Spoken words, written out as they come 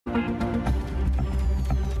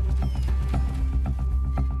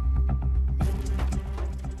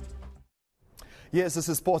Yes, this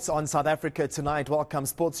is Sports on South Africa tonight. Welcome,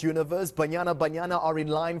 Sports Universe. Banyana are in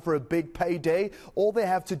line for a big payday. All they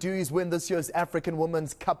have to do is win this year's African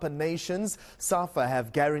Women's Cup of Nations. SAFA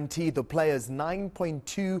have guaranteed the players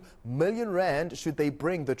 9.2 million rand should they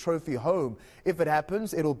bring the trophy home. If it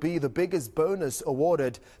happens, it'll be the biggest bonus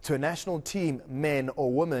awarded to a national team, men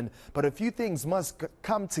or women. But a few things must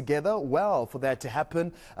come together well for that to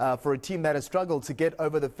happen for a team that has struggled to get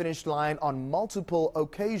over the finish line on multiple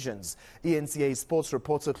occasions. eNCA sports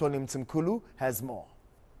reporter Hloni Mtimkulu has more.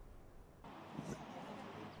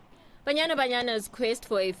 Banyana's quest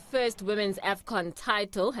for a first women's AWCON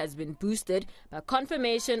title has been boosted by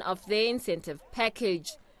confirmation of their incentive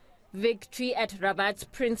package. Victory at Rabat's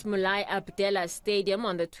Prince Moulay Abdellah Stadium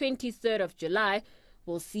on the 23rd of July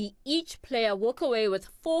will see each player walk away with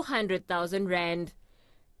 400,000 rand.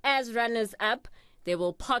 As runners-up, they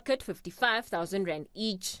will pocket 55,000 rand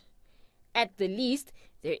each. At the least,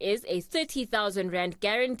 there is a 30,000 rand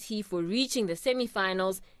guarantee for reaching the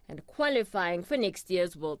semi-finals and qualifying for next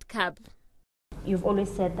year's World Cup. You've always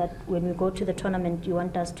said that when we go to the tournament, you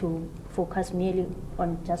want us to focus merely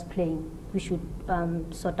on just playing. We should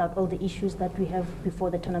sort out all the issues that we have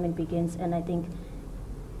before the tournament begins, and I think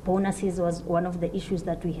bonuses was one of the issues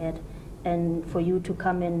that we had. And for you to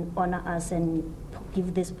come and honor us and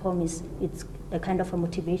give this promise, it's a kind of a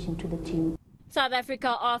motivation to the team. South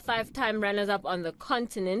Africa are five-time runners-up on the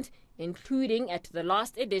continent, including at the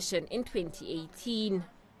last edition in 2018.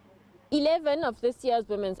 11 of this year's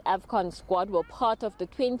women's AWCON squad were part of the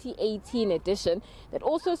 2018 edition that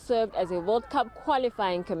also served as a World Cup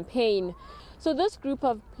qualifying campaign. So this group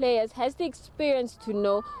of players has the experience to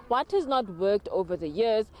know what has not worked over the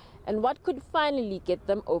years and what could finally get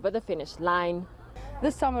them over the finish line.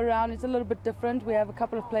 This time around it's a little bit different. We have a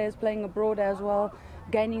couple of players playing abroad as well,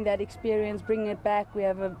 gaining that experience, bringing it back. We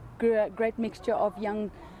have a great mixture of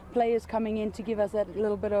young players coming in to give us that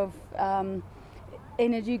little bit of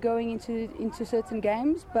energy going into certain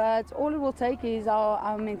games. But all it will take is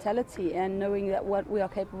our mentality and knowing that what we are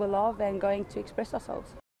capable of and going to express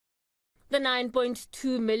ourselves. The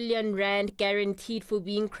 9.2 million rand guaranteed for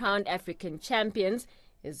being crowned African champions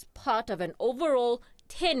is part of an overall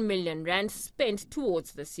 10 million rand spent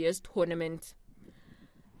towards this year's tournament.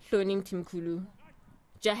 Hloni Mtimkulu,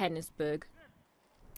 Johannesburg.